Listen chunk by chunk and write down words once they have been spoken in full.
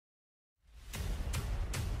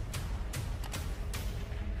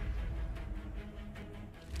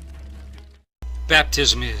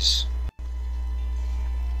baptism is.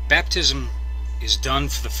 Baptism is done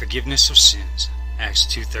for the forgiveness of sins, Acts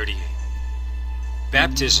 2:38.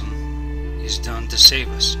 Baptism is done to save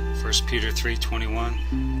us, 1 Peter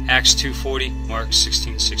 3:21, Acts 2:40, Mark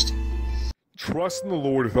 16:16. Trust in the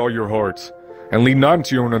Lord with all your heart, and lean not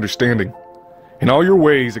into your own understanding. In all your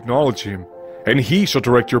ways acknowledge Him, and He shall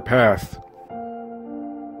direct your path.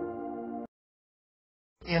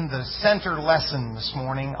 In the center lesson this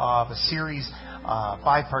morning of a series,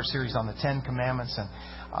 five-part series on the Ten Commandments, and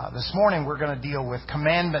this morning we're going to deal with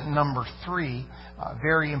commandment number 3, a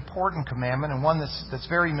very important commandment and one that's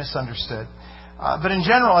very misunderstood. But in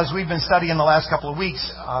general, as we've been studying the last couple of weeks,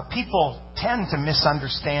 people tend to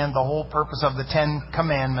misunderstand the whole purpose of the Ten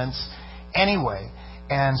Commandments anyway.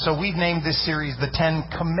 And so we've named this series the Ten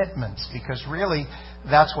Commitments, because really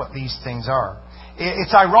that's what these things are.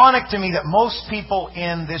 It's ironic to me that most people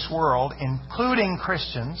in this world, including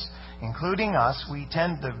Christians, including us, we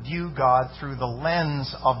tend to view God through the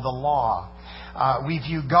lens of the law. We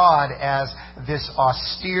view God as this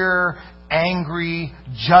austere, angry,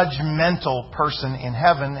 judgmental person in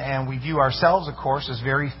heaven, and we view ourselves, of course, as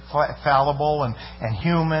very fallible and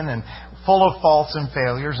human and full of faults and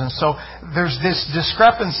failures. And so there's this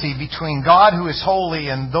discrepancy between God, who is holy,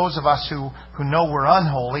 and those of us who know we're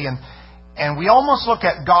unholy. And we almost look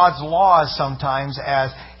at God's laws sometimes as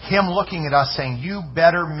Him looking at us saying, you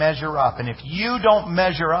better measure up. And if you don't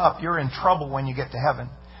measure up, you're in trouble when you get to heaven.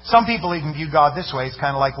 Some people even view God this way. It's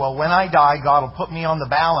kind of like, well, when I die, God will put me on the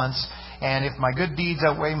balance. And if my good deeds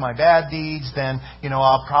outweigh my bad deeds, then,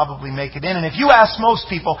 I'll probably make it in. And if you ask most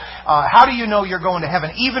people, how do you know you're going to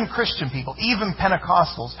heaven? Even Christian people, even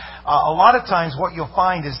Pentecostals, a lot of times what you'll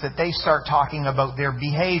find is that they start talking about their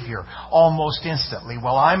behavior almost instantly.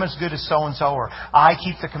 Well, I'm as good as so-and-so, or I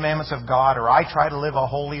keep the commandments of God, or I try to live a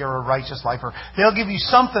holy or a righteous life, or they'll give you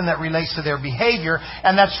something that relates to their behavior.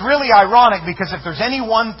 And that's really ironic, because if there's any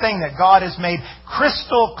one thing that God has made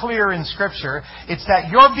crystal clear in Scripture, it's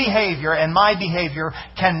that your behavior and my behavior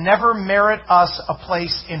can never merit us a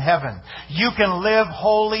place in heaven. You can live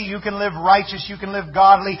holy, you can live righteous, you can live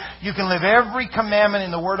godly, you can live every commandment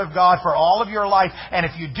in the Word of God for all of your life, and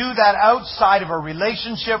if you do that outside of a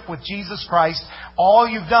relationship with Jesus Christ, all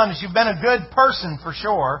you've done is you've been a good person for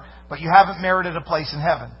sure, but you haven't merited a place in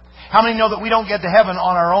heaven. How many know that we don't get to heaven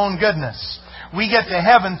on our own goodness? We get to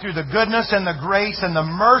heaven through the goodness and the grace and the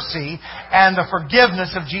mercy and the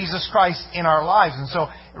forgiveness of Jesus Christ in our lives. And so,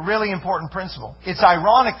 a really important principle. It's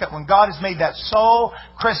ironic that when God has made that so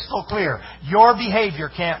crystal clear, your behavior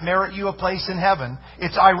can't merit you a place in heaven.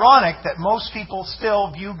 It's ironic that most people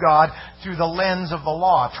still view God through the lens of the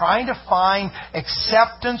law, trying to find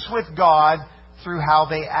acceptance with God through how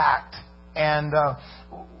they act. And,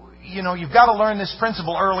 you've got to learn this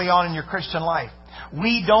principle early on in your Christian life.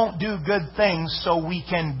 We don't do good things so we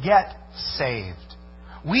can get saved.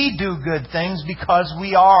 We do good things because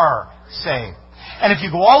we are saved. And if you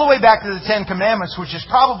go all the way back to the Ten Commandments, which is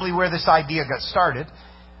probably where this idea got started,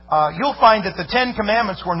 you'll find that the Ten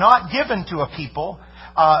Commandments were not given to a people,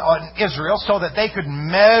 Israel, so that they could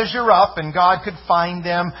measure up and God could find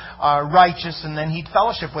them righteous and then He'd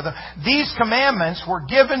fellowship with them. These commandments were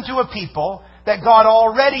given to a people that God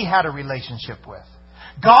already had a relationship with.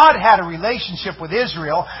 God had a relationship with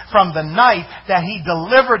Israel from the night that He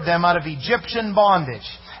delivered them out of Egyptian bondage.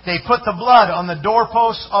 They put the blood on the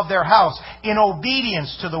doorposts of their house in obedience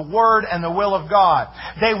to the Word and the will of God.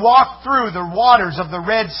 They walked through the waters of the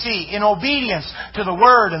Red Sea in obedience to the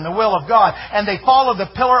Word and the will of God. And they followed the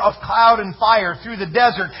pillar of cloud and fire through the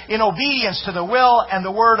desert in obedience to the will and the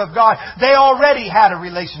Word of God. They already had a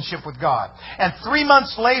relationship with God. And 3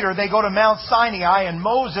 months later, they go to Mount Sinai, and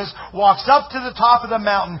Moses walks up to the top of the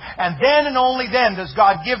mountain, and then and only then does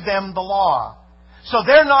God give them the law. So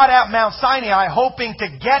they're not at Mount Sinai hoping to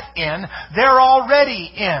get in. They're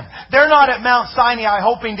already in. They're not at Mount Sinai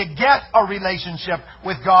hoping to get a relationship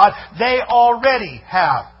with God. They already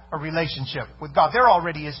have a relationship with God. They're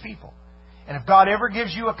already His people. And if God ever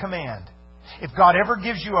gives you a command, if God ever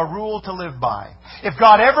gives you a rule to live by, if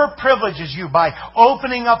God ever privileges you by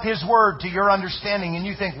opening up His Word to your understanding and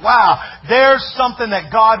you think, wow, there's something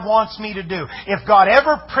that God wants me to do. If God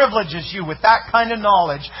ever privileges you with that kind of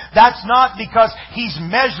knowledge, that's not because He's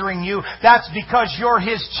measuring you. That's because you're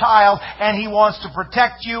His child and He wants to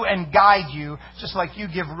protect you and guide you, just like you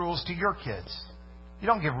give rules to your kids. You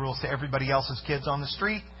don't give rules to everybody else's kids on the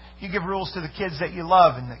street. You give rules to the kids that you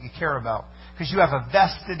love and that you care about, because you have a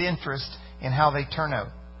vested interest in how they turn out.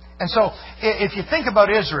 And so, if you think about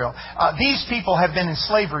Israel, these people have been in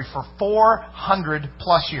slavery for 400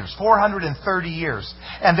 plus years, 430 years.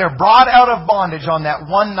 And they're brought out of bondage on that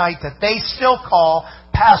one night that they still call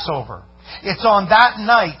Passover. It's on that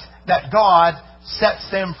night that God sets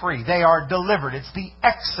them free. They are delivered. It's the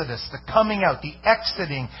Exodus, the coming out, the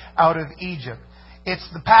exiting out of Egypt. It's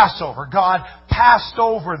the Passover. God passed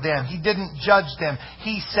over them. He didn't judge them.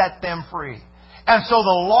 He set them free. And so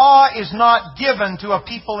the law is not given to a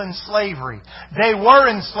people in slavery. They were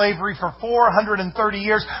in slavery for 430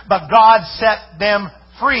 years, but God set them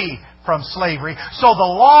free from slavery. So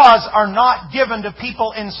the laws are not given to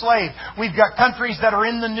people enslaved. We've got countries that are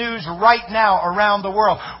in the news right now around the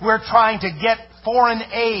world. We're trying to get foreign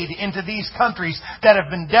aid into these countries that have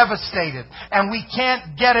been devastated. And we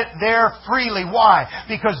can't get it there freely. Why?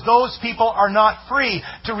 Because those people are not free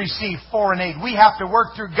to receive foreign aid. We have to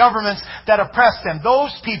work through governments that oppress them. Those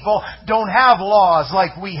people don't have laws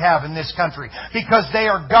like we have in this country because they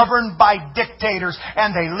are governed by dictators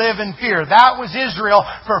and they live in fear. That was Israel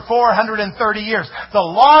for 430 years. The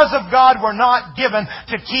laws of God were not given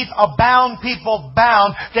to keep a bound people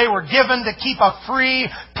bound. They were given to keep a free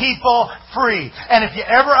people free. And if you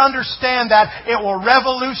ever understand that, it will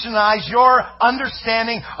revolutionize your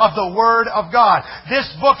understanding of the Word of God. This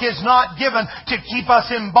book is not given to keep us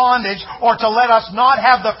in bondage or to let us not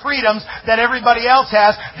have the freedoms that everybody else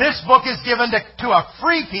has. This book is given to a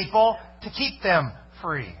free people to keep them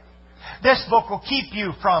free. This book will keep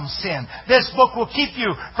you from sin. This book will keep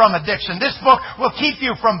you from addiction. This book will keep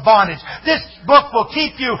you from bondage. This book will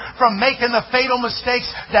keep you from making the fatal mistakes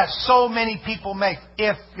that so many people make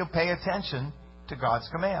if you pay attention to God's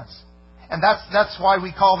commands. And that's why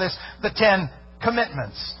we call this the 10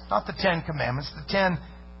 Commitments. Not the 10 Commandments, the 10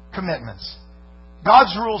 Commitments.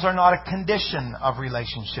 God's rules are not a condition of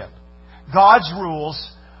relationship. God's rules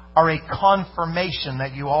are a confirmation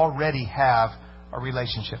that you already have a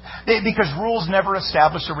relationship. Because rules never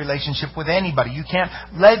establish a relationship with anybody. You can't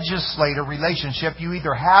legislate a relationship. You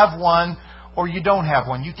either have one or you don't have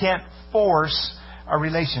one. You can't force a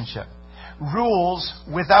relationship. Rules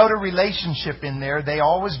without a relationship in there, they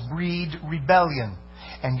always breed rebellion.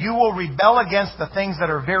 And you will rebel against the things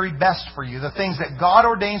that are very best for you, the things that God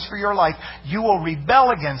ordains for your life. You will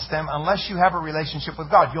rebel against them unless you have a relationship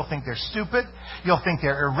with God. You'll think they're stupid. You'll think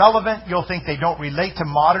they're irrelevant. You'll think they don't relate to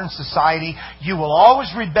modern society. You will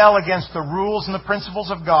always rebel against the rules and the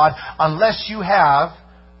principles of God unless you have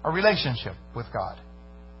a relationship with God.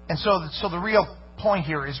 And so the real point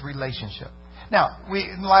here is relationship. Now,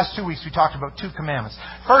 in the last 2 weeks we talked about 2 commandments.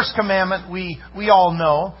 First commandment we all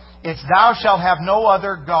know. It's thou shalt have no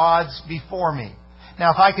other gods before me.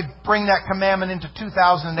 Now, if I could bring that commandment into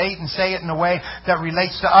 2008 and say it in a way that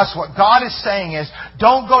relates to us, what God is saying is,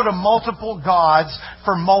 don't go to multiple gods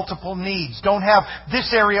for multiple needs. Don't have this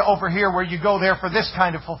area over here where you go there for this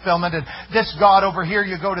kind of fulfillment, and this God over here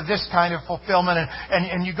you go to this kind of fulfillment,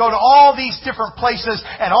 and you go to all these different places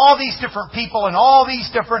and all these different people and all these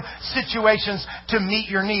different situations to meet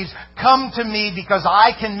your needs. Come to me because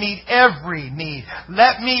I can meet every need.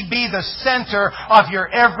 Let me be the center of your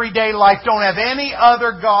everyday life. Don't have any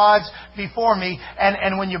other gods before me.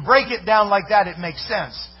 And when you break it down like that, it makes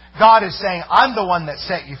sense. God is saying, I'm the one that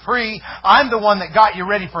set you free. I'm the one that got you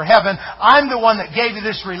ready for heaven. I'm the one that gave you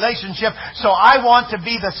this relationship. So I want to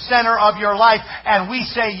be the center of your life. And we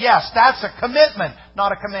say, yes, that's a commitment,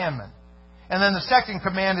 not a commandment. And then the second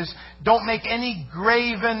command is, don't make any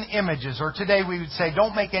graven images. Or today we would say,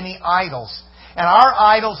 don't make any idols. And our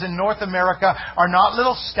idols in North America are not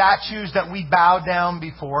little statues that we bow down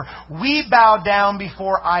before. We bow down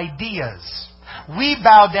before ideas. We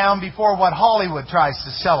bow down before what Hollywood tries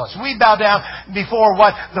to sell us. We bow down before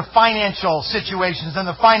what the financial situations and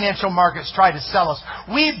the financial markets try to sell us.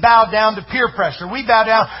 We bow down to peer pressure. We bow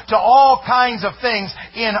down to all kinds of things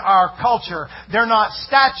in our culture. They're not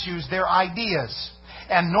statues, they're ideas.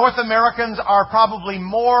 And North Americans are probably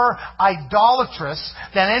more idolatrous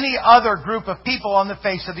than any other group of people on the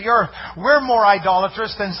face of the earth. We're more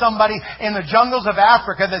idolatrous than somebody in the jungles of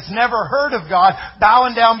Africa that's never heard of God,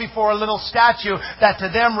 bowing down before a little statue that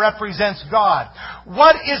to them represents God.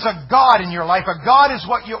 What is a God in your life? A God is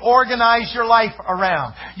what you organize your life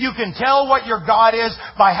around. You can tell what your God is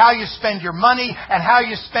by how you spend your money and how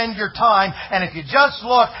you spend your time. And if you just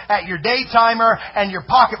look at your day timer and your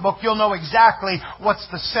pocketbook, you'll know exactly what's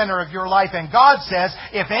the center of your life. And God says,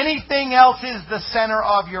 if anything else is the center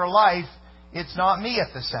of your life, it's not me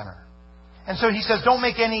at the center. And so He says, don't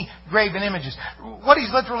make any graven images. What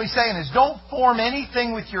He's literally saying is, don't form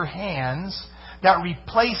anything with your hands that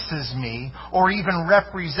replaces me or even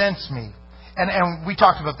represents me. And we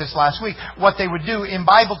talked about this last week. What they would do in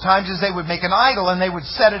Bible times is they would make an idol and they would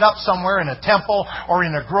set it up somewhere in a temple or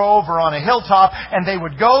in a grove or on a hilltop, and they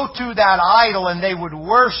would go to that idol and they would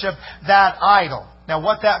worship that idol. Now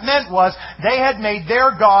what that meant was they had made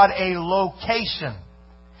their God a location.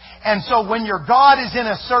 And so when your God is in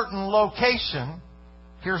a certain location,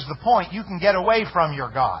 here's the point, you can get away from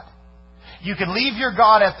your God. You can leave your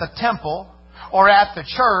God at the temple or at the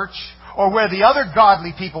church or where the other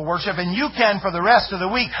godly people worship, and you can, for the rest of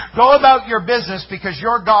the week, go about your business because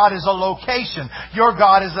your God is a location. Your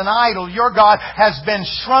God is an idol. Your God has been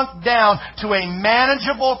shrunk down to a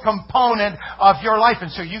manageable component of your life.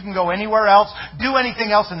 And so you can go anywhere else, do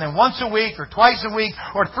anything else, and then once a week or twice a week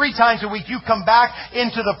or 3 times a week, you come back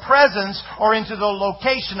into the presence or into the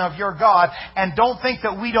location of your God. And don't think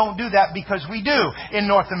that we don't do that, because we do in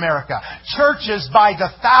North America. Churches by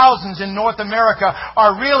the thousands in North America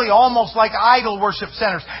are really almost like idol worship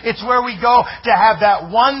centers. It's where we go to have that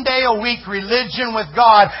one day a week religion with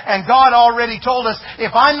God. And God already told us, if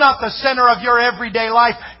I'm not the center of your everyday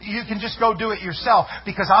life, you can just go do it yourself,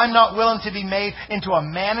 because I'm not willing to be made into a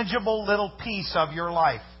manageable little piece of your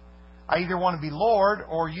life. I either want to be Lord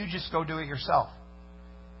or you just go do it yourself.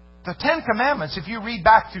 The 10 Commandments, if you read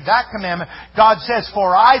back through that commandment, God says,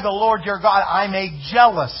 for I, the Lord your God, I'm a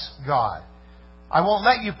jealous God. I won't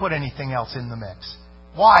let you put anything else in the mix.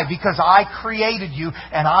 Why? Because I created you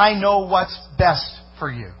and I know what's best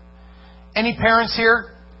for you. Any parents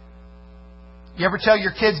here? You ever tell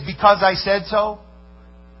your kids, because I said so?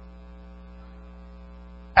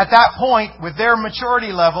 At that point, with their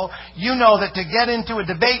maturity level, you know that to get into a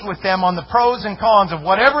debate with them on the pros and cons of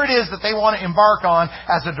whatever it is that they want to embark on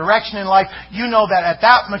as a direction in life, you know that at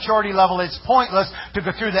that maturity level it's pointless to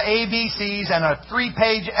go through the ABCs and a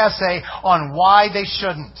 3-page essay on why they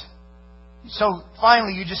shouldn't. So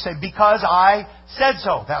finally you just say, because I said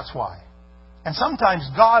so, that's why. And sometimes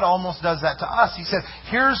God almost does that to us. He says,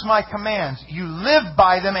 here's my commands. You live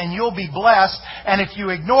by them and you'll be blessed. And if you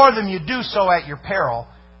ignore them, you do so at your peril.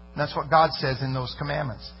 And that's what God says in those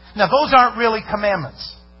commandments. Now, those aren't really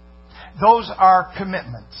commandments. Those are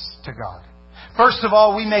commitments to God. First of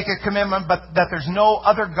all, we make a commitment that there's no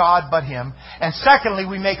other God but Him. And secondly,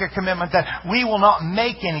 we make a commitment that we will not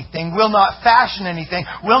make anything, will not fashion anything,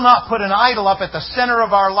 will not put an idol up at the center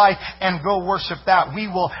of our life and go worship that. We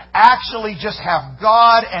will actually just have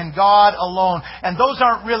God and God alone. And those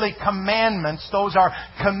aren't really commandments. Those are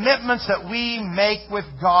commitments that we make with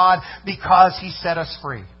God because He set us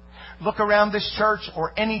free. Look around this church or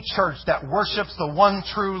any church that worships the one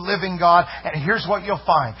true living God, and here's what you'll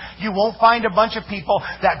find. You won't find a bunch of people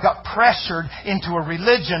that got pressured into a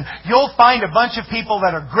religion. You'll find a bunch of people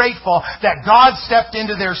that are grateful that God stepped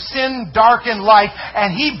into their sin-darkened life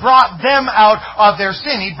and He brought them out of their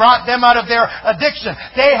sin. He brought them out of their addiction.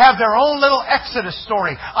 They have their own little Exodus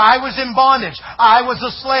story. I was in bondage. I was a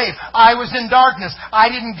slave. I was in darkness. I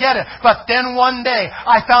didn't get it. But then one day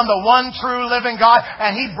I found the one true living God,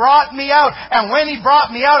 and He brought me out. And when He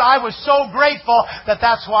brought me out, I was so grateful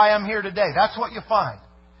that's why I'm here today. That's what you find.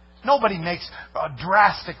 Nobody makes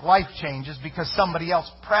drastic life changes because somebody else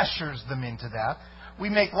pressures them into that. We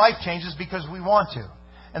make life changes because we want to.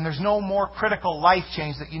 And there's no more critical life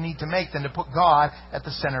change that you need to make than to put God at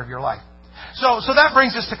the center of your life. So that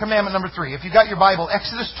brings us to commandment number 3. If you got your Bible,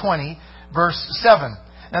 Exodus 20, verse 7.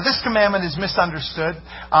 Now, this commandment is misunderstood.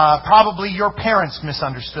 Probably your parents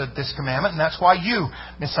misunderstood this commandment, and that's why you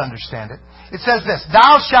misunderstand it. It says this,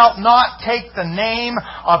 Thou shalt not take the name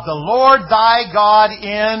of the Lord thy God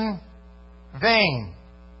in vain.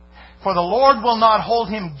 For the Lord will not hold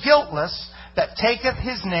him guiltless that taketh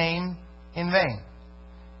His name in vain.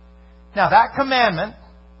 Now, that commandment,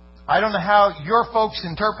 I don't know how your folks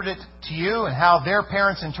interpret it to you and how their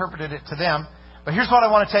parents interpreted it to them. But here's what I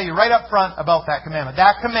want to tell you right up front about that commandment.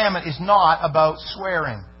 That commandment is not about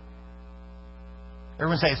swearing.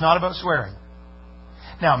 Everyone say, it's not about swearing.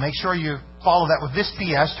 Now, make sure you follow that with this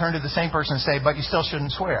PS. Turn to the same person and say, but you still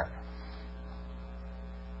shouldn't swear.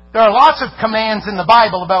 There are lots of commands in the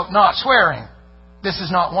Bible about not swearing. This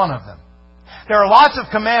is not one of them. There are lots of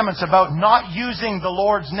commandments about not using the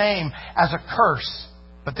Lord's name as a curse.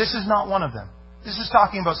 But this is not one of them. This is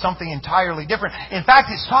talking about something entirely different. In fact,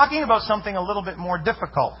 it's talking about something a little bit more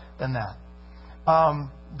difficult than that.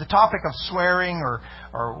 The topic of swearing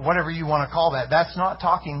or whatever you want to call that, that's not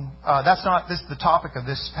the topic of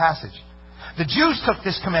this passage. The Jews took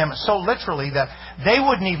this commandment so literally that they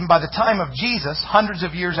wouldn't even, by the time of Jesus, hundreds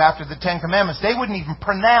of years after the 10 Commandments, they wouldn't even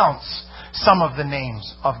pronounce some of the names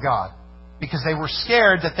of God. Because they were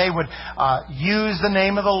scared that they would use the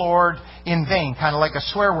name of the Lord in vain, kind of like a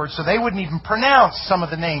swear word. So they wouldn't even pronounce some of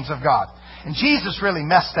the names of God. And Jesus really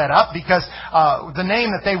messed that up because the name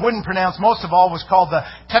that they wouldn't pronounce most of all was called the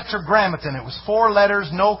Tetragrammaton. It was 4 letters,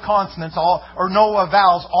 no consonants, no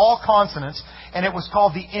vowels, all consonants. And it was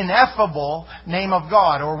called the ineffable name of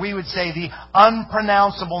God, or we would say the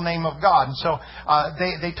unpronounceable name of God. And so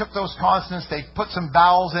they took those consonants, they put some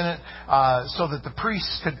vowels in it so that the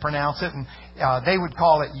priests could pronounce it. And they would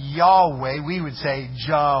call it Yahweh. We would say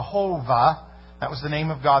Jehovah. That was the name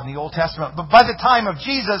of God in the Old Testament. But by the time of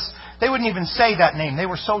Jesus, they wouldn't even say that name. They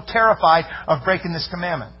were so terrified of breaking this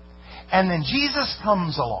commandment. And then Jesus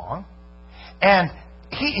comes along, and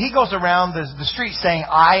He goes around the street saying,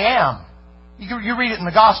 I am. You read it in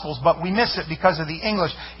the Gospels, but we miss it because of the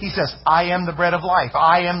English. He says, I am the bread of life.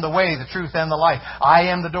 I am the way, the truth, and the life. I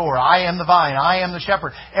am the door. I am the vine. I am the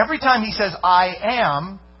shepherd. Every time He says, I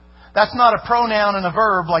am, that's not a pronoun and a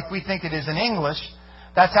verb like we think it is in English.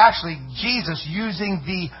 That's actually Jesus using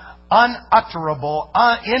the unutterable,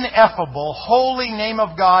 ineffable, holy name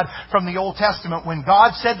of God from the Old Testament. When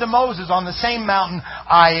God said to Moses on the same mountain,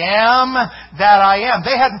 I am that I am.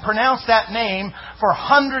 They hadn't pronounced that name for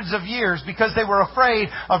hundreds of years because they were afraid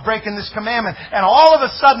of breaking this commandment. And all of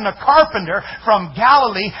a sudden a carpenter from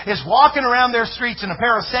Galilee is walking around their streets in a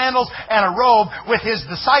pair of sandals and a robe with his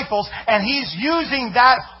disciples, and he's using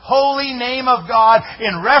that holy name of God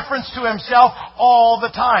in reference to Himself all the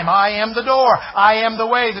time. I am the door. I am the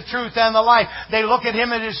way, the truth, and the life. They look at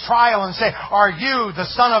Him at His trial and say, are you the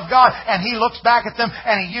Son of God? And He looks back at them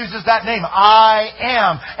and He uses that name. I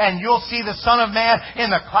am. And you'll see the Son of Man in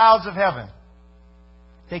the clouds of heaven.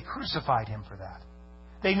 They crucified Him for that.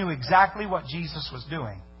 They knew exactly what Jesus was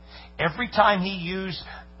doing. Every time He used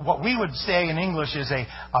what we would say in English is a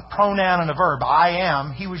pronoun and a verb, I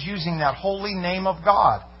am, He was using that holy name of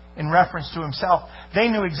God in reference to Himself. They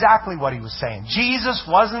knew exactly what He was saying. Jesus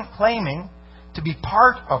wasn't claiming to be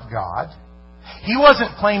part of God. He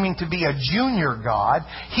wasn't claiming to be a junior God.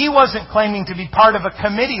 He wasn't claiming to be part of a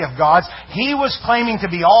committee of gods. He was claiming to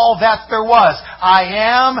be all that there was. I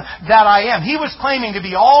am that I am. He was claiming to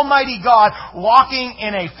be Almighty God walking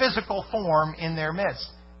in a physical form in their midst.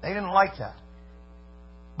 They didn't like that.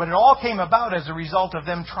 But it all came about as a result of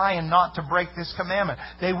them trying not to break this commandment.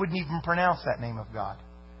 They wouldn't even pronounce that name of God.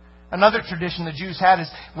 Another tradition the Jews had is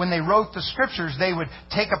when they wrote the Scriptures, they would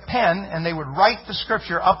take a pen and they would write the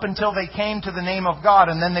Scripture up until they came to the name of God.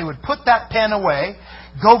 And then they would put that pen away,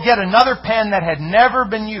 go get another pen that had never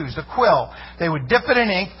been used, a quill. They would dip it in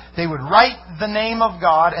ink, they would write the name of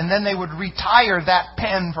God, and then they would retire that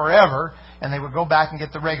pen forever. And they would go back and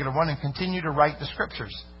get the regular one and continue to write the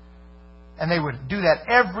Scriptures. And they would do that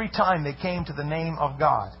every time they came to the name of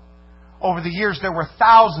God. Over the years, there were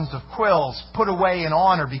thousands of quills put away in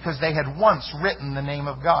honor because they had once written the name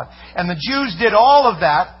of God. And the Jews did all of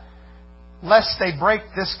that lest they break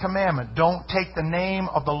this commandment. Don't take the name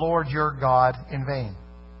of the Lord your God in vain.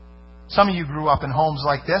 Some of you grew up in homes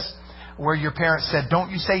like this where your parents said,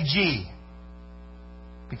 don't you say G,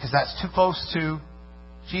 because that's too close to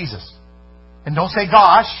Jesus. And don't say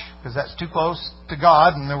gosh, because that's too close to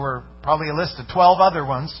God. And there were probably a list of 12 other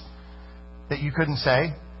ones that you couldn't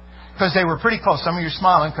say, because they were pretty close. Some of you are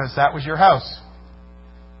smiling because that was your house.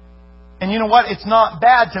 And you know what? It's not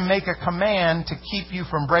bad to make a command to keep you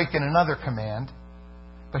from breaking another command.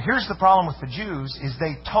 But here's the problem with the Jews, is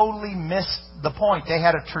they totally missed the point. They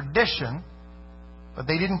had a tradition, but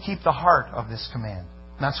they didn't keep the heart of this command.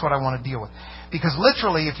 And that's what I want to deal with. Because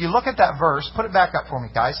literally, if you look at that verse, put it back up for me,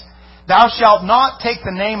 guys. Thou shalt not take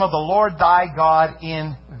the name of the Lord thy God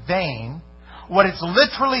in vain. What it's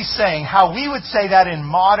literally saying, how we would say that in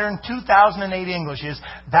modern 2008 English is,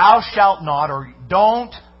 thou shalt not, or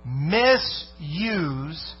don't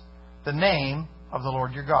misuse the name of the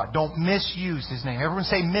Lord your God. Don't misuse His name. Everyone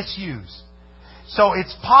say misuse. So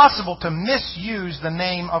it's possible to misuse the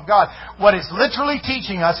name of God. What it's literally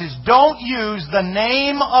teaching us is don't use the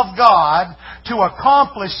name of God to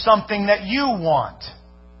accomplish something that you want.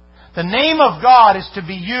 The name of God is to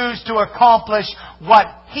be used to accomplish what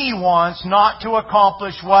He wants, not to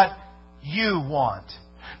accomplish what you want.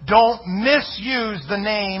 Don't misuse the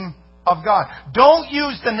name of God. Don't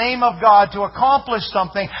use the name of God to accomplish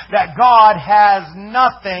something that God has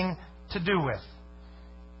nothing to do with.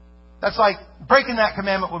 That's like, breaking that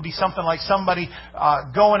commandment would be something like somebody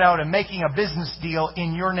going out and making a business deal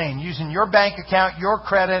in your name, using your bank account, your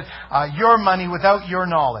credit, your money without your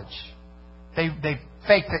knowledge. They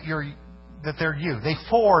fake that they're you. They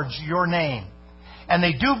forge your name. And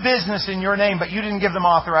they do business in your name, but you didn't give them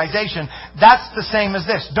authorization. That's the same as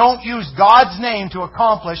this. Don't use God's name to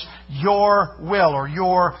accomplish your will or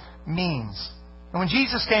your means. And when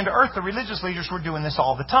Jesus came to earth, the religious leaders were doing this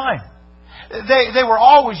all the time. They were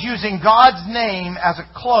always using God's name as a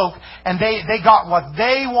cloak, and they got what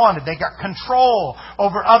they wanted. They got control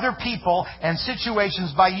over other people and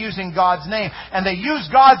situations by using God's name. And they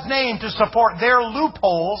used God's name to support their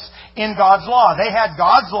loopholes in God's law. They had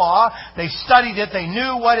God's law, they studied it, they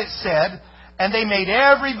knew what it said, and they made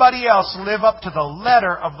everybody else live up to the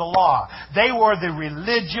letter of the law. They were the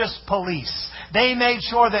religious police. They made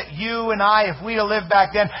sure that you and I, if we'd have lived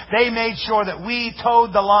back then, they made sure that we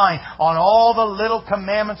towed the line on all the little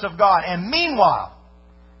commandments of God. And meanwhile,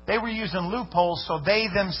 they were using loopholes so they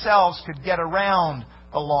themselves could get around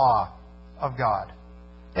the law of God.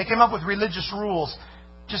 They came up with religious rules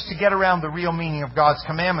just to get around the real meaning of God's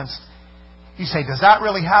commandments. You say, does that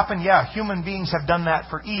really happen? Yeah, human beings have done that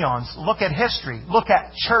for eons. Look at history. Look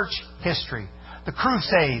at church history. The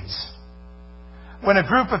Crusades. When a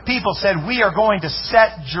group of people said, we are going to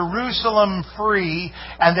set Jerusalem free,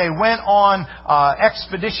 and they went on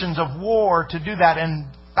expeditions of war to do that, and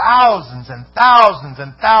thousands and thousands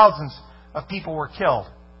and thousands of people were killed.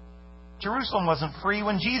 Jerusalem wasn't free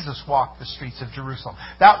when Jesus walked the streets of Jerusalem.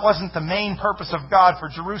 That wasn't the main purpose of God for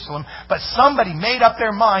Jerusalem. But somebody made up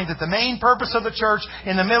their mind that the main purpose of the church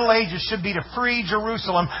in the Middle Ages should be to free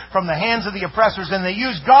Jerusalem from the hands of the oppressors. And they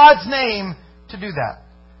used God's name to do that.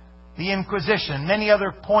 The Inquisition, many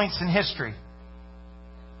other points in history.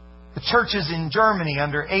 The churches in Germany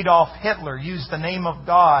under Adolf Hitler used the name of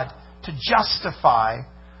God to justify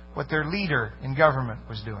what their leader in government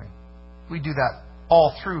was doing. We do that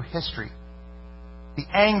all through history. The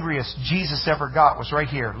angriest Jesus ever got was right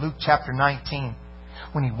here, Luke chapter 19,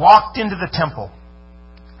 when He walked into the temple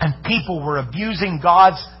and people were abusing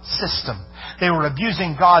God's system. They were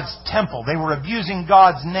abusing God's temple. They were abusing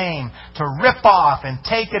God's name to rip off and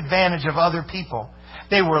take advantage of other people.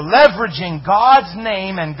 They were leveraging God's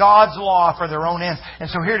name and God's law for their own ends. And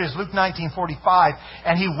so here it is, Luke 19:45.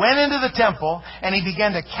 And He went into the temple, and He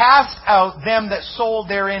began to cast out them that sold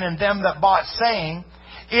therein and them that bought, saying,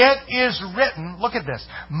 it is written, look at this,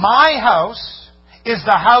 my house is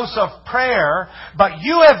the house of prayer, but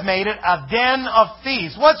you have made it a den of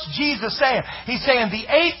thieves. What's Jesus saying? He's saying the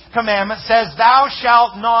 8th commandment says, thou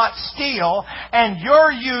shalt not steal, and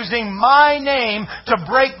you're using my name to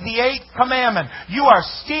break the 8th commandment. You are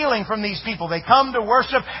stealing from these people. They come to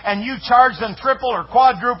worship, and you charge them triple or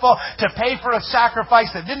quadruple to pay for a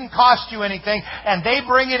sacrifice that didn't cost you anything, and they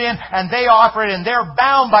bring it in, and they offer it, and they're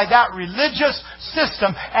bound by that religious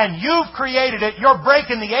system, and you've created it. You're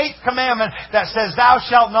breaking the 8th commandment that says, thou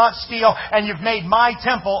shalt not steal, and you've made my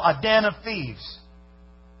temple a den of thieves.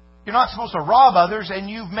 You're not supposed to rob others, and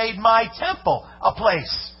you've made my temple a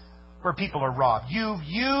place where people are robbed. You've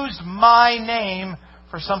used my name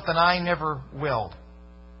for something I never willed.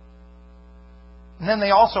 And then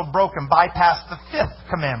they also broke and bypassed the 5th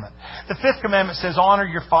commandment. The 5th commandment says, honor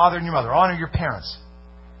your father and your mother, honor your parents.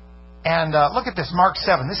 And look at this, Mark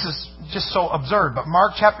 7. This is just so absurd, but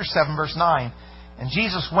Mark chapter 7, verse 9. And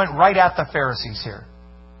Jesus went right at the Pharisees here.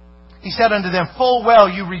 He said unto them, full well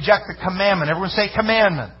you reject the commandment. Everyone say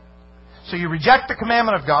commandment. So you reject the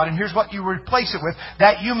commandment of God, and here's what you replace it with,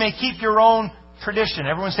 that you may keep your own tradition.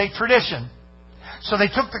 Everyone say tradition. So they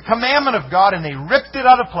took the commandment of God and they ripped it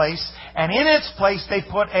out of place, and in its place they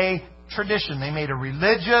put a tradition. They made a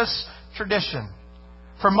religious tradition.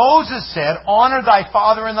 For Moses said, honor thy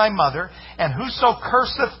father and thy mother, and whoso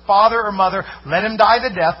curseth father or mother, let him die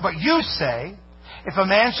the death. But you say, if a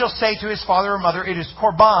man shall say to his father or mother, it is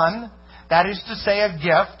korban, that is to say a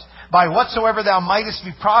gift, by whatsoever thou mightest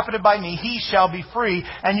be profited by me, he shall be free,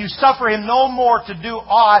 and you suffer him no more to do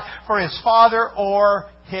aught for his father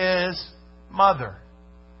or his mother.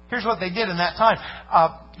 Here's what they did in that time.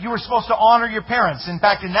 You were supposed to honor your parents. In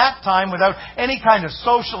fact, in that time, without any kind of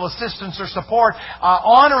social assistance or support,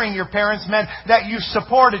 honoring your parents meant that you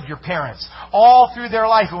supported your parents all through their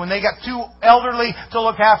life. And when they got too elderly to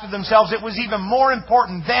look after themselves, it was even more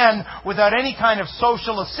important then, without any kind of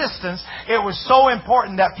social assistance. It was so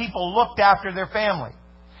important that people looked after their family.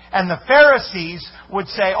 And the Pharisees would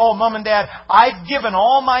say, oh, Mom and Dad, I've given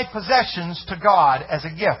all my possessions to God as a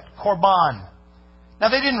gift, korban. Now,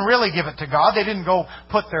 they didn't really give it to God. They didn't go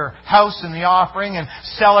put their house in the offering and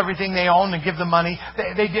sell everything they owned and give the money.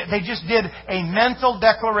 They just did a mental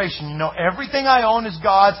declaration. You know, everything I own is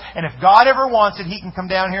God's, and if God ever wants it, He can come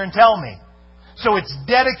down here and tell me. So it's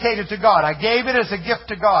dedicated to God. I gave it as a gift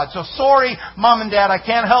to God. So sorry, Mom and Dad, I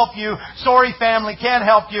can't help you. Sorry, family, can't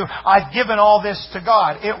help you. I've given all this to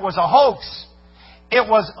God. It was a hoax. It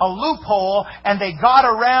was a loophole, and they got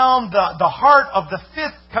around the heart of the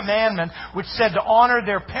 5th commandment, which said to honor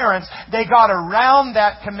their parents. They got around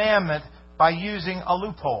that commandment by using a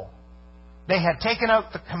loophole. They had taken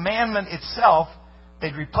out the commandment itself.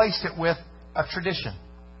 They'd replaced it with a tradition.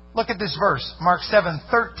 Look at this verse, Mark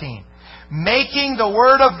 7:13. Making the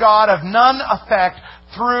word of God of none effect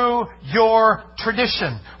through your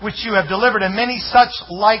tradition, which you have delivered, and many such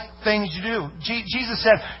like things you do. Jesus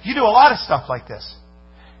said, you do a lot of stuff like this.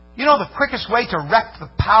 You know the quickest way to wreck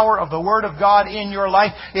the power of the Word of God in your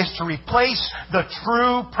life is to replace the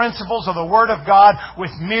true principles of the Word of God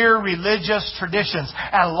with mere religious traditions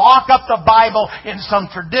and lock up the Bible in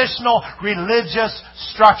some traditional religious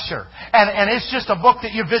structure. And it's just a book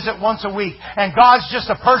that you visit once a week. And God's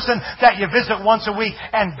just a person that you visit once a week.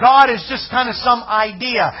 And God is just kind of some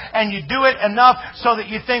idea. And you do it enough so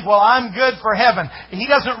that you think, well, I'm good for heaven.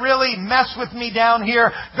 He doesn't really mess with me down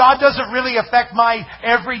here. God doesn't really affect my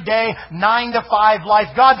everyday 9 to 5 life.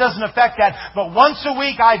 God doesn't affect that. But once a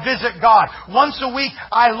week I visit God. Once a week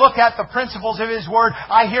I look at the principles of His Word.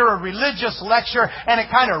 I hear a religious lecture and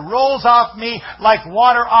it kind of rolls off me like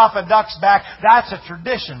water off a duck's back. That's a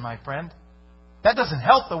tradition, my friend. That doesn't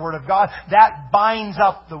help the Word of God. That binds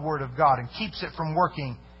up the Word of God and keeps it from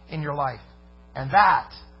working in your life. And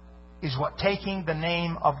that is what taking the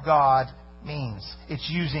name of God means. It's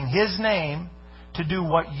using His name to do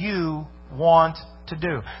what you want to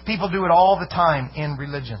do. People do it all the time in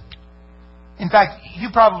religion. In fact, you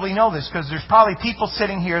probably know this because there's probably people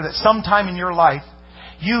sitting here that sometime in your life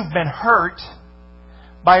you've been hurt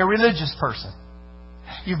by a religious person.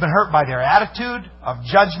 You've been hurt by their attitude of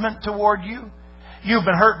judgment toward you. You've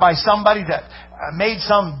been hurt by somebody that made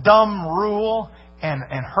some dumb rule and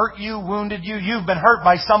hurt you, wounded you. You've been hurt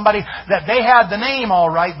by somebody that they had the name all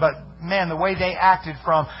right, but man, the way they acted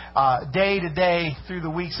from day to day through the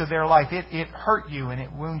weeks of their life, it hurt you and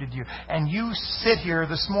it wounded you. And you sit here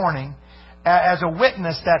this morning as a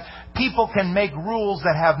witness that people can make rules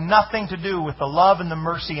that have nothing to do with the love and the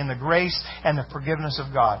mercy and the grace and the forgiveness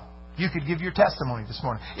of God. You could give your testimony this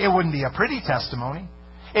morning. It wouldn't be a pretty testimony.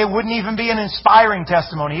 It wouldn't even be an inspiring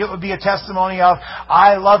testimony. It would be a testimony of,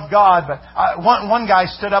 I love God. But one guy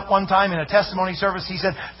stood up one time in a testimony service. He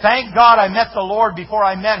said, thank God I met the Lord before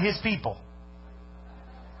I met His people.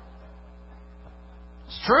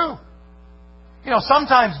 It's true. You know,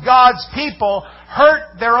 sometimes God's people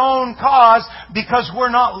hurt their own cause because we're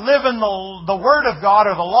not living the Word of God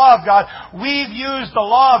or the law of God. We've used the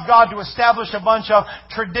law of God to establish a bunch of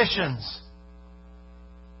traditions.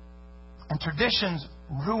 And traditions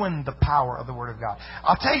ruin the power of the Word of God.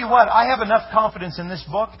 I'll tell you what, I have enough confidence in this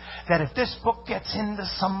book that if this book gets into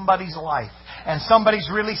somebody's life and somebody's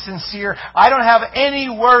really sincere, I don't have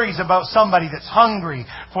any worries about somebody that's hungry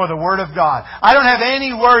for the Word of God. I don't have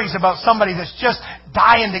any worries about somebody that's just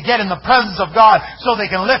dying to get in the presence of God so they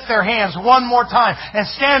can lift their hands one more time and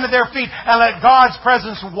stand to their feet and let God's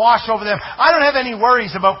presence wash over them. I don't have any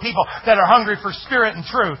worries about people that are hungry for spirit and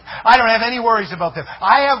truth. I don't have any worries about them.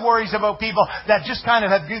 I have worries about people that just kind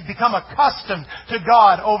of have become accustomed to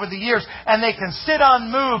God over the years, and they can sit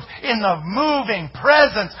unmoved in the moving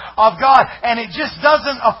presence of God, and it just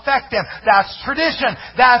doesn't affect them. That's tradition.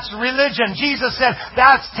 That's religion. Jesus said,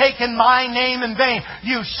 that's taking my name in vain.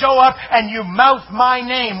 You show up and you mouth my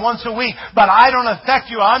name once a week, but I don't affect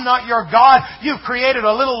you. I'm not your God. You've created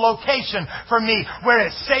a little location for me where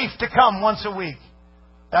it's safe to come once a week.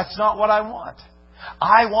 That's not what I want.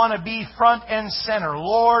 I want to be front and center,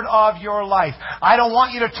 Lord of your life. I don't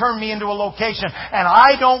want you to turn me into a location, and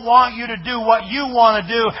I don't want you to do what you want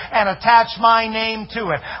to do and attach my name to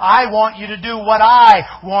it. I want you to do what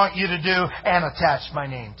I want you to do and attach my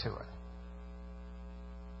name to it.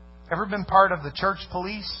 Ever been part of the church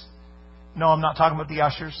police? No, I'm not talking about the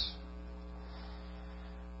ushers.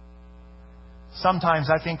 Sometimes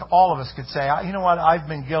I think all of us could say, you know what, I've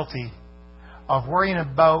been guilty of worrying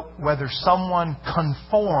about whether someone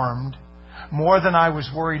conformed more than I was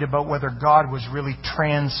worried about whether God was really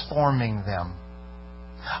transforming them.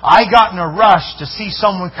 I got in a rush to see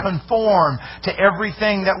someone conform to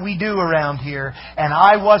everything that we do around here, and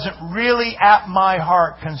I wasn't really at my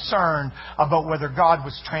heart concerned about whether God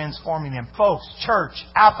was transforming them. Folks, church,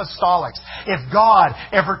 apostolics, if God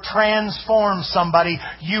ever transforms somebody,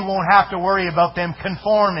 you won't have to worry about them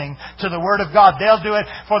conforming to the Word of God. They'll do it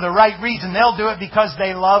for the right reason. They'll do it because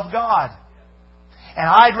they love God. And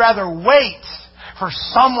I'd rather wait for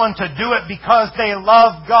someone to do it because they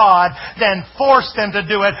love God than force them to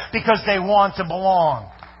do it because they want to belong.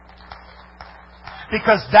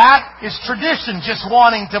 Because that is tradition, just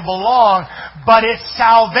wanting to belong, but it's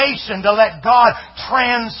salvation to let God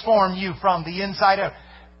transform you from the inside out.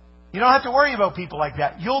 You don't have to worry about people like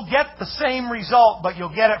that. You'll get the same result, but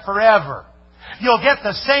you'll get it forever. You'll get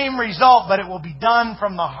the same result, but it will be done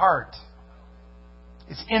from the heart.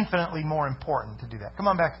 It's infinitely more important to do that. Come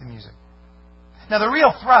on back to the music. Now the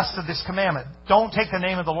real thrust of this commandment, don't take the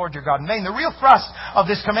name of the Lord your God in vain. The real thrust of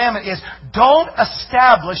this commandment is, don't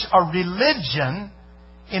establish a religion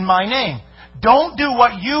in my name. Don't do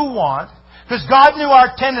what you want, because God knew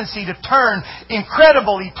our tendency to turn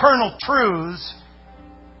incredible eternal truths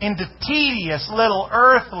into tedious little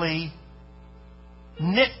earthly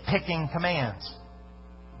nitpicking commands.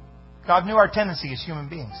 God knew our tendency as human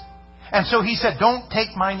beings. And so He said, don't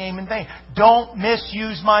take my name in vain. Don't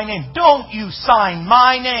misuse my name. Don't you sign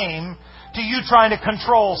my name to you trying to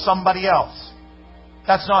control somebody else.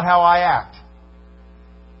 That's not how I act.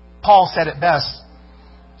 Paul said it best.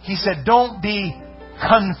 He said, don't be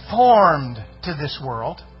conformed to this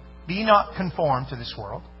world. Be not conformed to this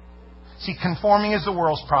world. See, conforming is the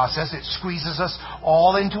world's process. It squeezes us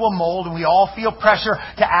all into a mold, and we all feel pressure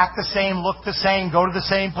to act the same, look the same, go to the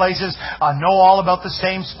same places, know all about the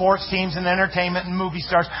same sports teams and entertainment and movie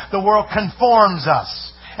stars. The world conforms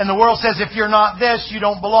us. And the world says, if you're not this, you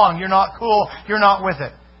don't belong. You're not cool. You're not with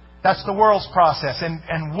it. That's the world's process.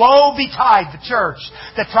 And woe betide the church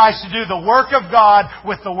that tries to do the work of God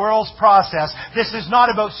with the world's process. This is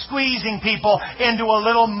not about squeezing people into a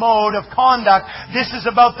little mode of conduct. This is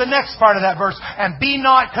about the next part of that verse. And be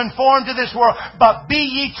not conformed to this world, but be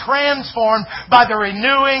ye transformed by the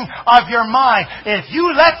renewing of your mind. If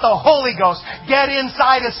you let the Holy Ghost get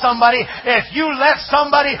inside of somebody, if you let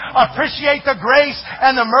somebody appreciate the grace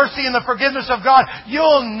and the mercy and the forgiveness of God,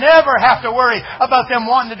 you'll never have to worry about them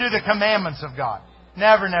wanting to do the commandments of God.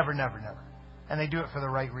 Never, never, never, never. And they do it for the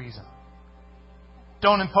right reason.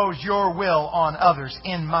 Don't impose your will on others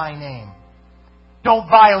in my name. Don't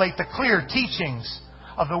violate the clear teachings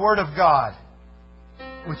of the Word of God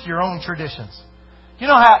with your own traditions. Do you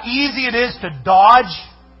know how easy it is to dodge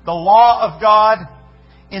the law of God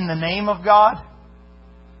in the name of God?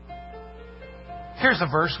 Here's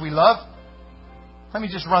a verse we love. Let me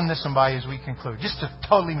just run this one by you as we conclude, just to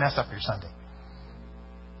totally mess up your Sunday.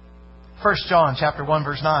 1 John chapter 1,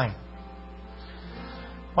 verse 9.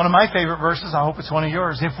 One of my favorite verses. I hope it's one of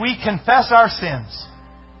yours. If we confess our sins,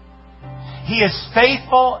 He is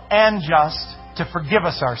faithful and just to forgive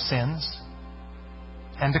us our sins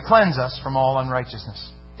and to cleanse us from all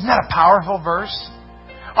unrighteousness. Isn't that a powerful verse?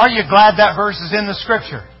 Aren't you glad that verse is in the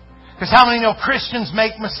Scripture? Because how many know Christians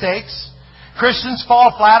make mistakes? Christians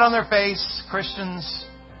fall flat on their face. Christians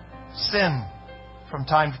sin from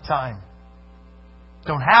time to time.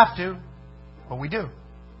 Don't have to, but we do.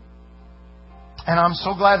 And I'm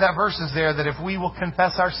so glad that verse is there, that if we will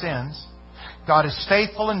confess our sins, God is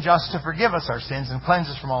faithful and just to forgive us our sins and cleanse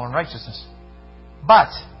us from all unrighteousness. But,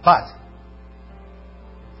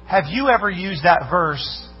 have you ever used that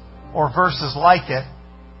verse or verses like it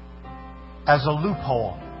as a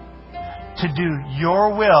loophole to do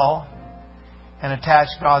your will and attach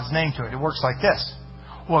God's name to it? It works like this.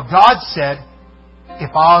 Well, God said,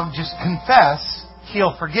 if I'll just confess,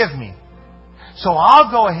 He'll forgive me. So I'll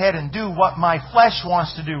go ahead and do what my flesh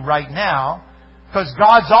wants to do right now, because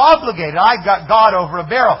God's obligated. I've got God over a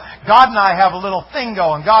barrel. God and I have a little thing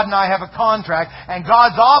going. God and I have a contract, and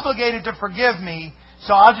God's obligated to forgive me,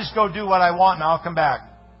 so I'll just go do what I want and I'll come back.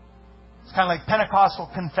 It's kind of like Pentecostal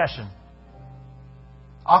confession.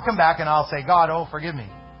 I'll come back and I'll say, God, oh, forgive me.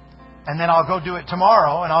 And then I'll go do it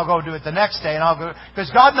tomorrow, and I'll go do it the next day, and I'll go... Because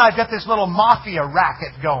God and I have got this little mafia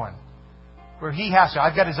racket going, where He has to.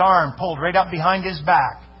 I've got His arm pulled right up behind His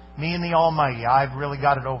back. Me and the Almighty. I've really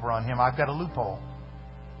got it over on Him. I've got a loophole.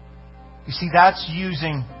 You see, that's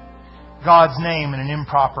using God's name in an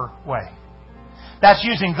improper way. That's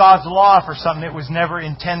using God's law for something it was never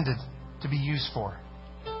intended to be used for.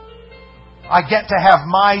 I get to have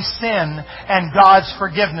my sin and God's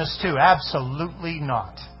forgiveness too. Absolutely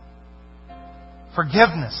not.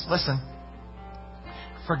 Forgiveness, listen.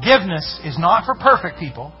 Forgiveness is not for perfect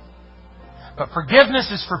people. But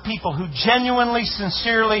forgiveness is for people who genuinely,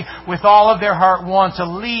 sincerely, with all of their heart want to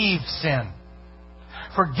leave sin.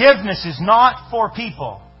 Forgiveness is not for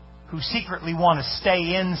people who secretly want to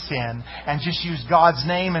stay in sin and just use God's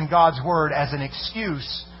name and God's Word as an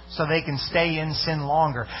excuse so they can stay in sin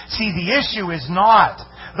longer. See, the issue is not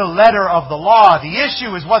the letter of the law. The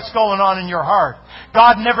issue is what's going on in your heart.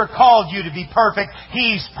 God never called you to be perfect.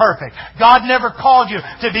 He's perfect. God never called you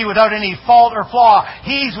to be without any fault or flaw.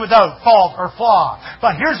 He's without fault or flaw.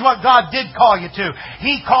 But here's what God did call you to.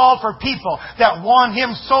 He called for people that want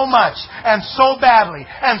Him so much and so badly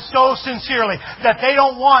and so sincerely that they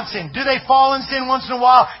don't want sin. Do they fall in sin once in a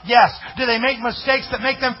while? Yes. Do they make mistakes that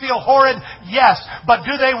make them feel horrid? Yes. But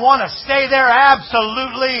do they want to stay there?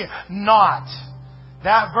 Absolutely not.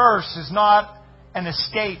 That verse is not an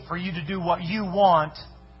escape for you to do what you want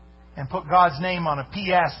and put God's name on a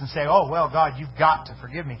PS and say, oh, well, God, you've got to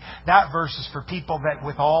forgive me. That verse is for people that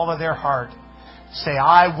with all of their heart say,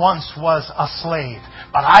 I once was a slave,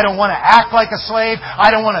 but I don't want to act like a slave.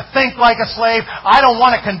 I don't want to think like a slave. I don't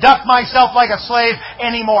want to conduct myself like a slave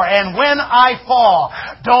anymore. And when I fall,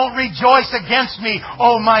 don't rejoice against me,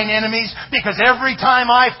 O mine enemies, because every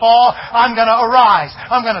time I fall, I'm going to arise.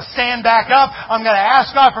 I'm going to stand back up. I'm going to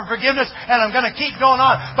ask God for forgiveness, and I'm going to keep going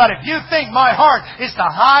on. But if you think my heart is to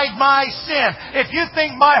hide my sin, if you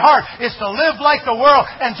think my heart is to live like the world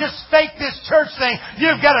and just fake this church thing,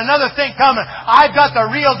 you've got another thing coming. I've got the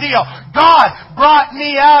real deal. God brought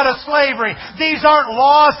me out of slavery. These aren't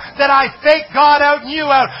laws that I fake God out and you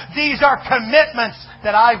out. These are commitments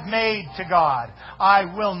that I've made to God. I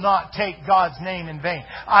will not take God's name in vain.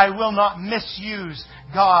 I will not misuse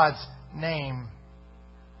God's name.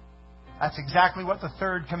 That's exactly what the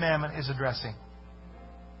third commandment is addressing.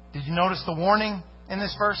 Did you notice the warning in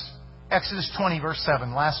this verse? Exodus 20, verse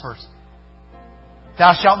 7, last verse.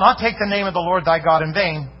 Thou shalt not take the name of the Lord thy God in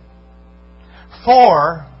vain,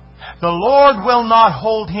 for the Lord will not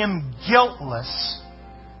hold him guiltless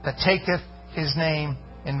that taketh his name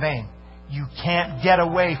in vain. You can't get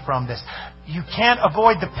away from this. You can't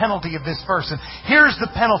avoid the penalty of this verse. And here's the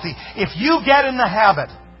penalty. If you get in the habit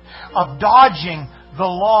of dodging the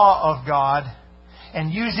law of God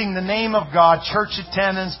and using the name of God, church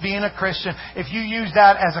attendance, being a Christian, if you use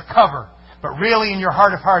that as a cover, but really in your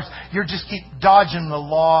heart of hearts, you're just keep dodging the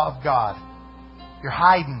law of God. You're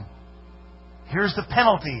hiding. Here's the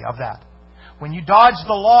penalty of that. When you dodge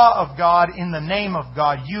the law of God in the name of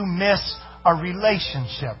God, you miss a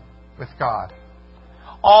relationship with God.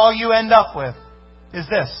 All you end up with is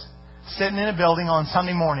this: sitting in a building on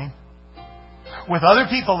Sunday morning with other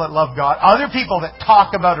people that love God, other people that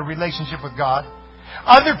talk about a relationship with God,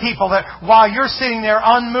 other people that, while you're sitting there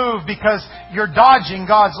unmoved because you're dodging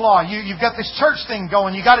God's law, you've got this church thing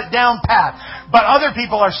going, you got it down pat, but other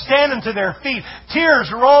people are standing to their feet, tears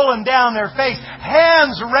rolling down their face,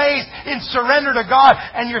 hands raised in surrender to God,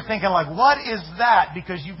 and you're thinking like, what is that?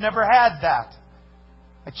 Because you've never had that.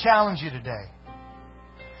 I challenge you today.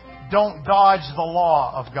 Don't dodge the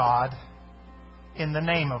law of God in the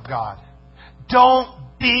name of God. Don't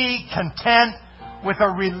be content with a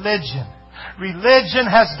religion. Religion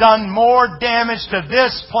has done more damage to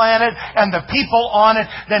this planet and the people on it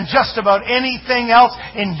than just about anything else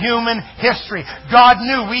in human history. God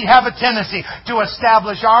knew we'd have a tendency to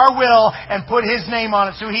establish our will and put His name on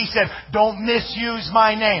it. So He said, don't misuse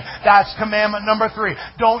my name. That's commandment number 3.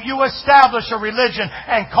 Don't you establish a religion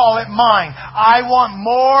and call it mine. I want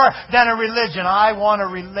more than a religion. I want a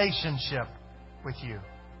relationship with you.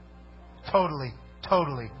 Totally,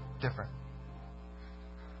 totally different.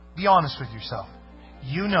 Be honest with yourself.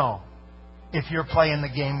 You know if you're playing the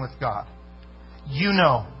game with God. You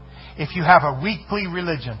know if you have a weekly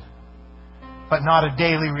religion, but not a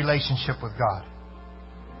daily relationship with God.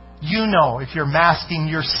 You know if you're masking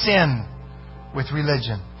your sin with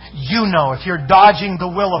religion. You know if you're dodging the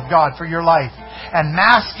will of God for your life and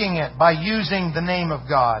masking it by using the name of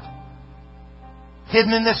God.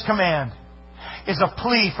 Hidden in this command is a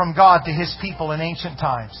plea from God to His people in ancient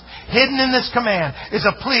times. Hidden in this command is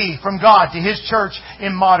a plea from God to His church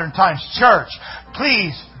in modern times. Church,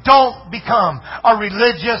 please don't become a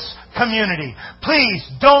religious community. Please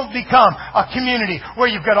don't become a community where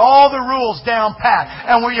you've got all the rules down pat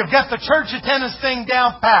and where you've got the church attendance thing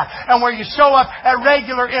down pat and where you show up at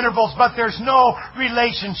regular intervals but there's no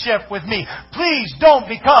relationship with me. Please don't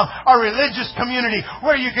become a religious community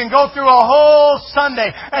where you can go through a whole Sunday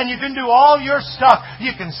and you can do all your stuff.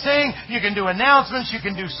 You can sing, you can do announcements, you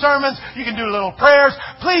can do sermons, you can do little prayers.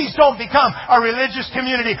 Please don't become a religious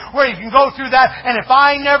community where you can go through that and if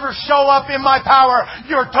I never show up in my power,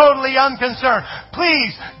 you're totally unconcerned.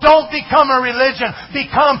 Please don't become a religion.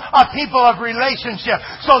 Become a people of relationship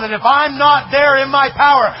so that if I'm not there in my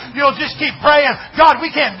power, you'll just keep praying, God,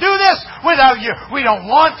 we can't do this without you. We don't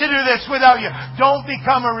want to do this without you. Don't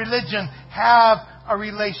become a religion. Have a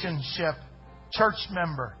relationship. Church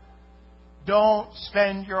member. Don't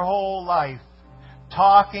spend your whole life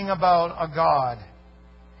talking about a God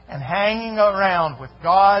and hanging around with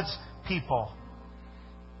God's people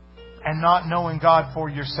and not knowing God for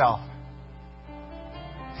yourself.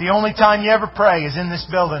 The only time you ever pray is in this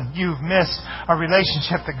building. You've missed a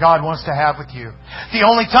relationship that God wants to have with you. The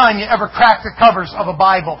only time you ever crack the covers of a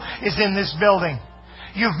Bible is in this building.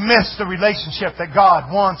 You've missed the relationship that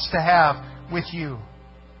God wants to have with you.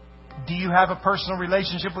 Do you have a personal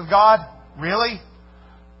relationship with God? Really?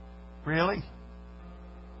 Really?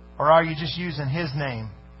 Or are you just using His name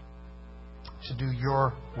to do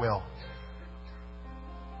your will?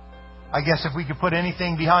 I guess if we could put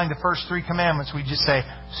anything behind the first 3 commandments, we'd just say,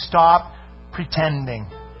 stop pretending.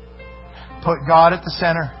 Put God at the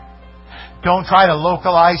center. Don't try to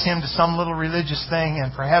localize Him to some little religious thing.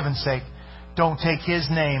 And for heaven's sake, don't take His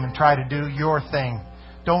name and try to do your thing.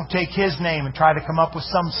 Don't take His name and try to come up with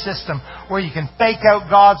some system where you can fake out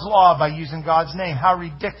God's law by using God's name. How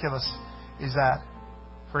ridiculous is that?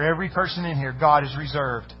 For every person in here, God has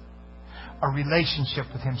reserved a relationship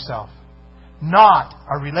with Himself. Not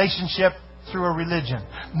a relationship through a religion.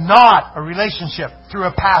 Not a relationship through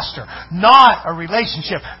a pastor. Not a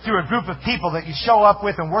relationship through a group of people that you show up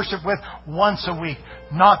with and worship with once a week.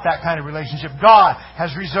 Not that kind of relationship. God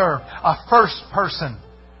has reserved a first person,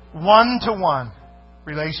 one-to-one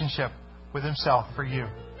relationship with Himself for you.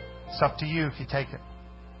 It's up to you if you take it.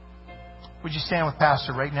 Would you stand with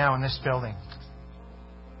Pastor right now in this building?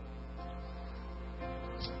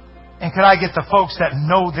 And could I get the folks that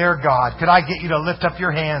know their God, could I get you to lift up your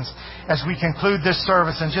hands as we conclude this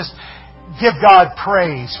service and just give God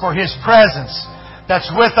praise for His presence that's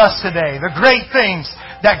with us today, the great things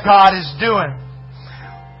that God is doing.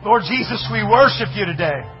 Lord Jesus, we worship You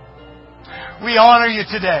today. We honor You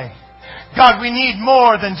today. God, we need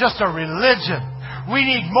more than just a religion. We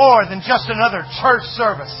need more than just another church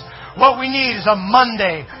service. What we need is a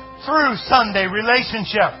Monday through Sunday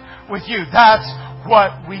relationship with You. That's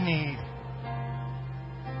what we need.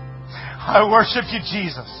 I worship You,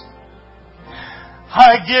 Jesus.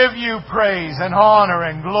 I give You praise and honor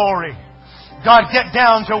and glory. God, get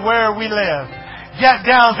down to where we live. Get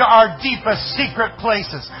down to our deepest secret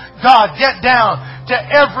places. God, get down to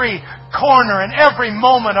every corner and every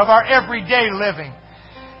moment of our everyday living.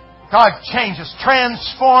 God, change us.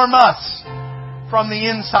 Transform us from the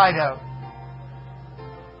inside out.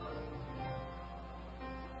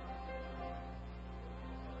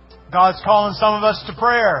 God's calling some of us to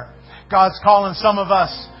prayer. God's calling some of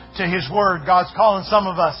us to His Word. God's calling some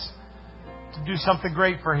of us to do something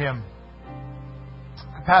great for Him.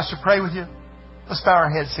 Could Pastor pray with you? Let's bow our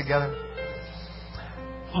heads together.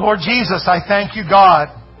 Lord Jesus, I thank You, God,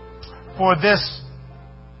 for this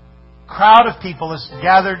crowd of people that's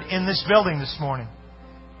gathered in this building this morning.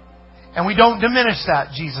 And we don't diminish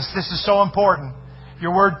that, Jesus. This is so important.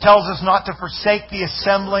 Your Word tells us not to forsake the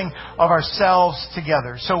assembling of ourselves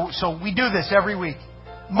together. So we do this every week,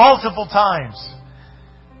 multiple times.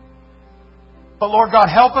 But Lord God,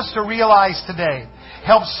 help us to realize today,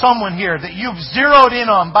 help someone here that You've zeroed in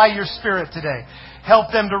on by Your Spirit today,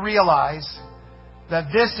 help them to realize that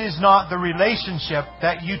this is not the relationship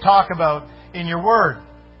that You talk about in Your Word.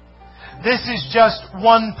 This is just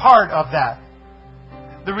one part of that.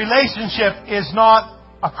 The relationship is not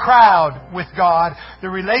a crowd with God. The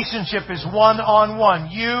relationship is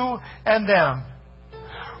one-on-one. You and them.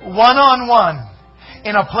 One-on-one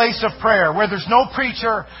in a place of prayer where there's no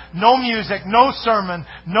preacher, no music, no sermon,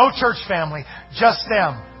 no church family, just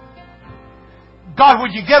them. God,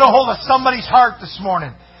 would You get a hold of somebody's heart this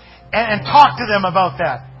morning and talk to them about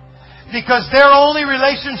that? Because their only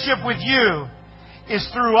relationship with You is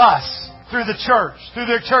through us, through the church, through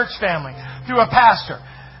their church family, through a pastor.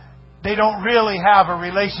 They don't really have a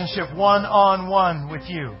relationship one-on-one with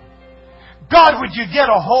You. God, would You get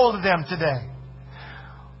a hold of them today?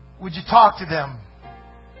 Would You talk to them?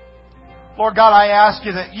 Lord God, I ask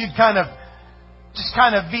You that You'd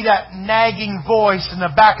just be that nagging voice in the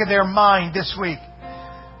back of their mind this week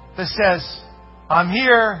that says, I'm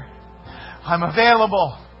here, I'm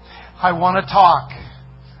available, I want to talk.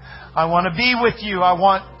 I want to be with You. I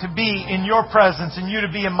want to be in Your presence and You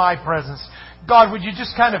to be in my presence. God, would You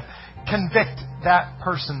just convict that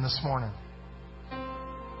person this morning?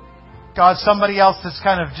 God, somebody else that's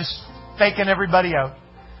just faking everybody out.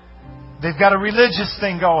 They've got a religious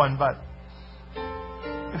thing going, but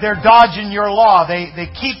they're dodging Your law. They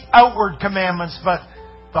keep outward commandments, but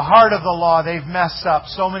the heart of the law they've messed up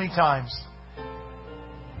so many times.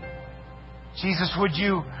 Jesus, would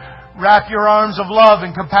You wrap Your arms of love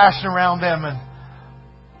and compassion around them and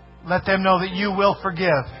let them know that You will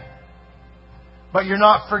forgive. But you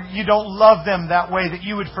don't love them that way that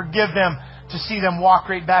You would forgive them to see them walk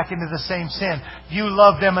right back into the same sin. You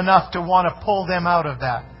love them enough to want to pull them out of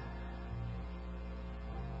that.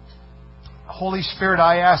 Holy Spirit,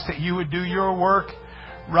 I ask that You would do Your work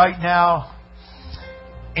right now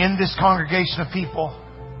in this congregation of people,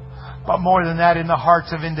 but more than that, in the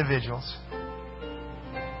hearts of individuals.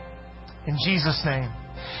 In Jesus' name.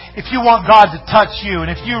 If you want God to touch you,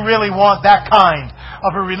 and if you really want that kind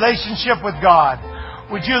of a relationship with God,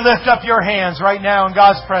 would you lift up your hands right now in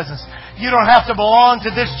God's presence? You don't have to belong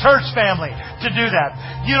to this church family to do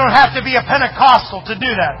that. You don't have to be a Pentecostal to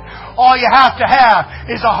do that. All you have to have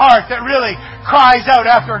is a heart that really cries out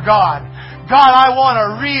after God. God, I want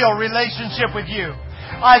a real relationship with you.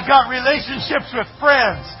 I've got relationships with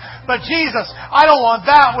friends. But Jesus, I don't want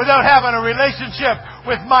that without having a relationship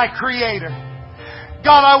with my Creator.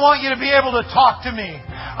 God, I want you to be able to talk to me.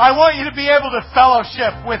 I want you to be able to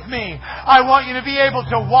fellowship with me. I want you to be able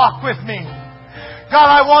to walk with me. God,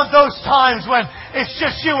 I want those times when it's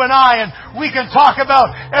just you and I and we can talk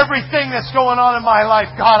about everything that's going on in my life.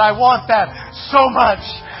 God, I want that so much.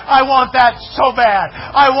 I want that so bad.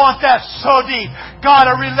 I want that so deep. God,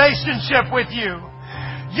 a relationship with you.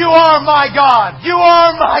 You are my God. You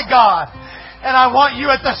are my God. And I want you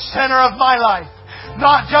at the center of my life.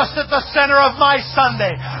 Not just at the center of my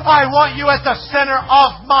Sunday. I want you at the center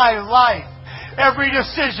of my life. Every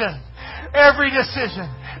decision,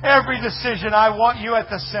 I want you at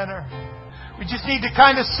the center. We just need to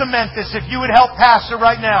kind of cement this. If you would help Pastor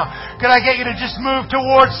right now, could I get you to just move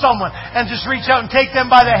towards someone and just reach out and take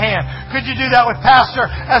them by the hand? Could you do that with Pastor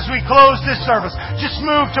as we close this service? Just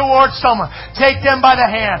move towards someone. Take them by the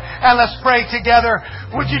hand and let's pray together.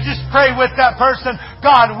 Would you just pray with that person?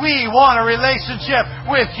 God, we want a relationship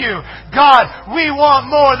with you. God, we want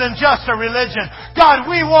more than just a religion. God,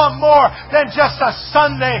 we want more than just a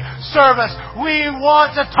Sunday service. We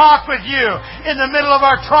want to talk with you in the middle of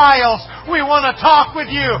our trials. We want to talk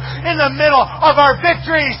with you in the middle of our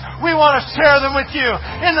victories. We want to share them with you.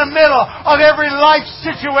 In the middle of every life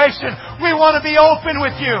situation, we want to be open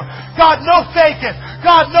with you. God, no faking.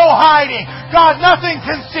 God, no hiding. God, nothing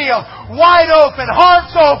concealed. Wide open,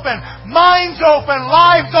 hearts open, minds open,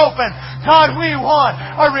 lives open. God, we want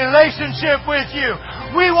a relationship with you.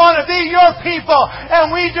 We want to be your people,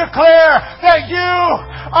 and we declare that you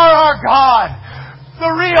are our God.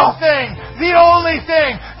 The real thing, the only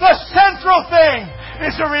thing, the central thing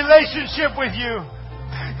is a relationship with you.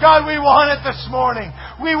 God, we want it this morning.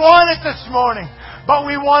 We want it this morning. But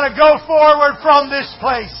we want to go forward from this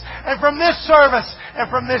place and from this service and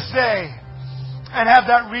from this day and have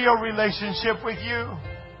that real relationship with you.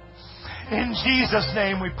 In Jesus'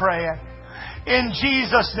 name we pray it. In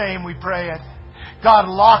Jesus' name we pray it. God,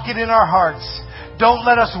 lock it in our hearts. Don't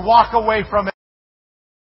let us walk away from it.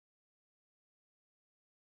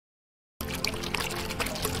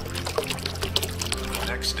 The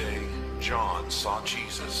next day, John saw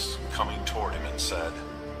Jesus coming toward him and said,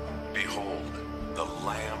 "Behold, the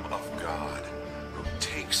Lamb of God, who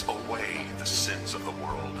takes away the sins of the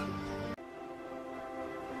world."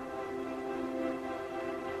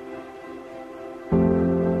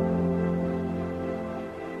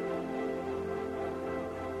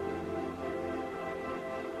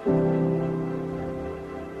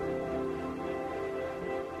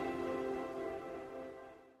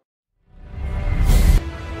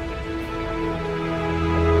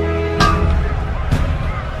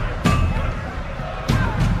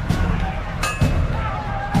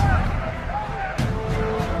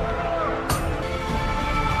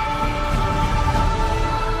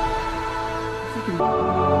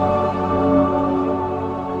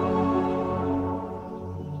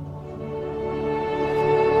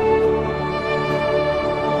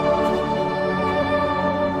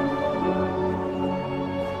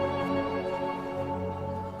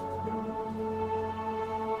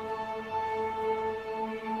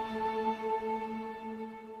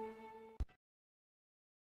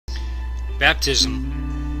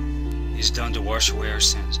 Baptism is done to wash away our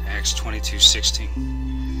sins. Acts 22:16.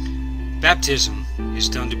 Baptism is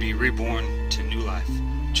done to be reborn to new life.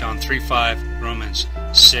 John 3:5, Romans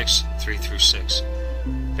 6:3-6.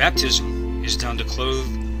 Baptism is done to clothe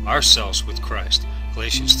ourselves with Christ.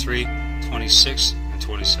 Galatians 3:26 and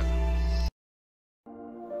 27.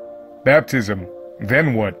 Baptism,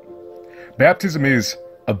 then what? Baptism is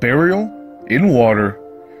a burial in water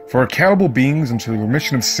for accountable beings unto the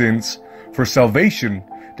remission of sins, for salvation,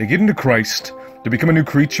 to get into Christ, to become a new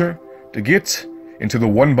creature, to get into the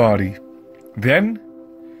one body. Then,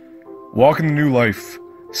 walk in the new life,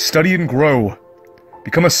 study and grow,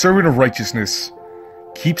 become a servant of righteousness,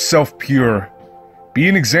 keep self pure, be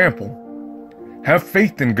an example, have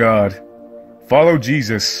faith in God, follow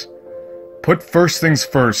Jesus, put first things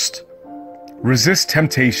first, resist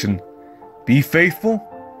temptation, be faithful,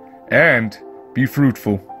 and be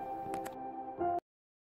fruitful.